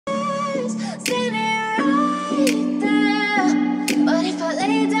standing right there. But if I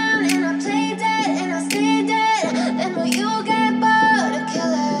lay down and I play dead and I stay dead, then will you get bored of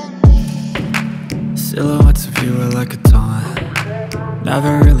killing me? Silhouettes of you are like a taunt.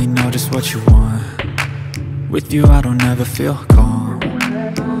 Never really know just what you want. With you I don't ever feel calm.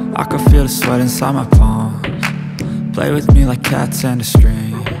 I can feel the sweat inside my palms. Play with me like cats and a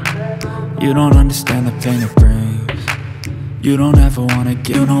string. You don't understand the pain it brings. You don't ever wanna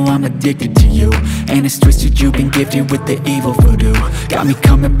give. You know I'm addicted to you, and it's twisted. You've been gifted with the evil voodoo. Got me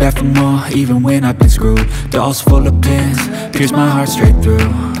coming back for more, even when I've been screwed. Dolls full of pins, pierce my heart straight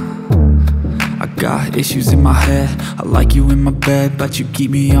through. I got issues in my head. I like you in my bed, but you keep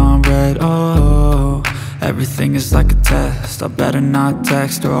me on red. Oh, everything is like a test. I better not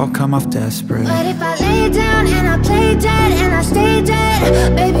text or I'll come off desperate. But if I lay down and I play dead and I stay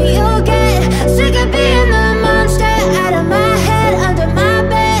dead, baby, you'll get sick of being the monster out of my head, under my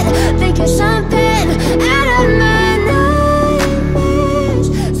bed, thinking something out of my nightmares,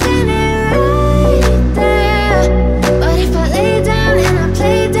 standing right there. But if I lay down and I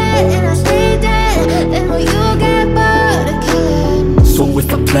play dead and I stay dead, then will you get bored of killing me? So if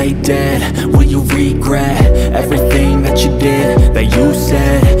I play dead, will you regret everything that you did, that you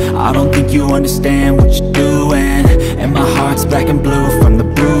said? I don't think you understand what you're doing, and my heart's black and blue from the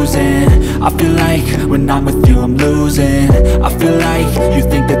bruising. I feel like when I'm with you I'm losing. I feel like you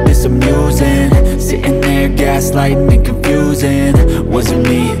think that this amusing, sitting there gaslighting and confusing. Was it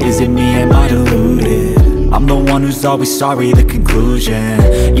me? Is it me? Am I deluded? I'm the one who's always sorry, the conclusion.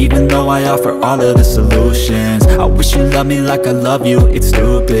 Even though I offer all of the solutions, I wish you loved me like I love you, it's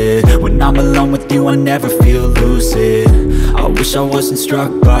stupid. When I'm alone with you I never feel lucid. I wish I wasn't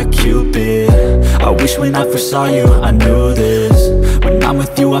struck by Cupid. I wish when I first saw you I knew this. When I'm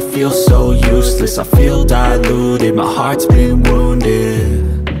with you I feel so useless. I feel diluted, my heart's been wounded.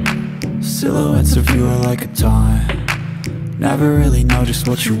 Silhouettes of you are like a taunt. Never really know just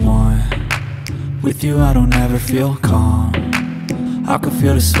what you want. With you I don't ever feel calm. I can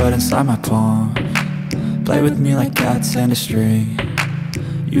feel the sweat inside my palms. Play with me like cats and a string.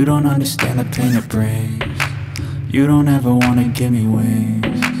 You don't understand the pain it brings. You don't ever wanna give me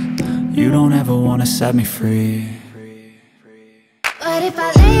wings. You don't ever wanna set me free. But if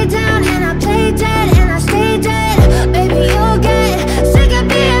I lay down and I play dead and I stay dead, baby, you'll get